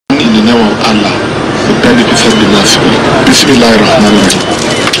name of Allah, the Beneficent, the Merciful. Bismillahirrahmanirrahim.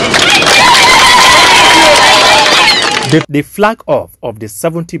 The flag off of the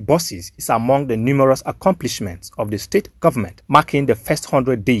 70 buses is among the numerous accomplishments of the state government, marking the first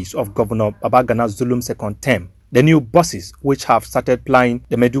 100 days of Governor Babagana Zulum's second term. The new buses, which have started plying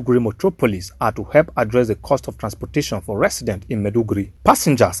the Maiduguri Metropolis, are to help address the cost of transportation for residents in Maiduguri.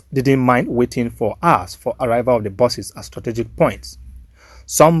 Passengers didn't mind waiting for hours for arrival of the buses at strategic points.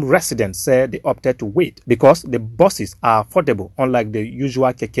 Some residents said they opted to wait because the buses are affordable, unlike the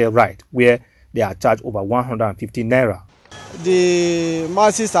usual keke ride, where they are charged over 150 naira. The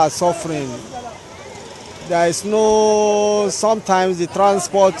masses are suffering. There is sometimes the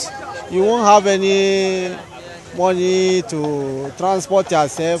transport, you won't have any money to transport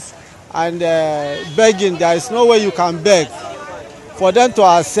yourself, and begging, there is no way you can beg for them to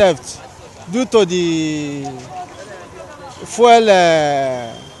accept due to the fuel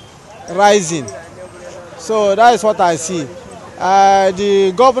rising. So that is what I see.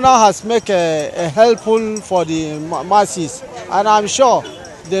 The governor has made a helpful for the masses, and I'm sure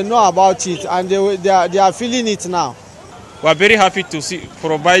they know about it, and they are feeling it now. We are very happy to see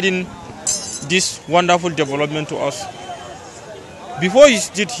providing this wonderful development to us. Before he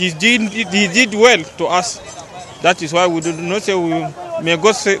did well to us. That is why we do not say may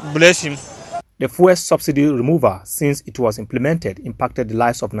God bless him. The fuel subsidy removal, since it was implemented, impacted the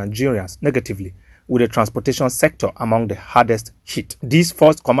lives of Nigerians negatively, with the transportation sector among the hardest hit. This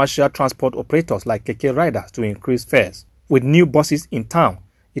forced commercial transport operators like keke riders to increase fares. With new buses in town,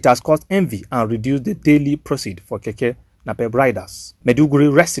 it has caused envy and reduced the daily proceed for keke napep riders.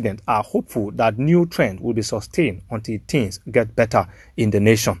 Maiduguri residents are hopeful that new trend will be sustained until things get better in the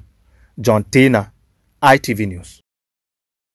nation. John Taylor, ITV News.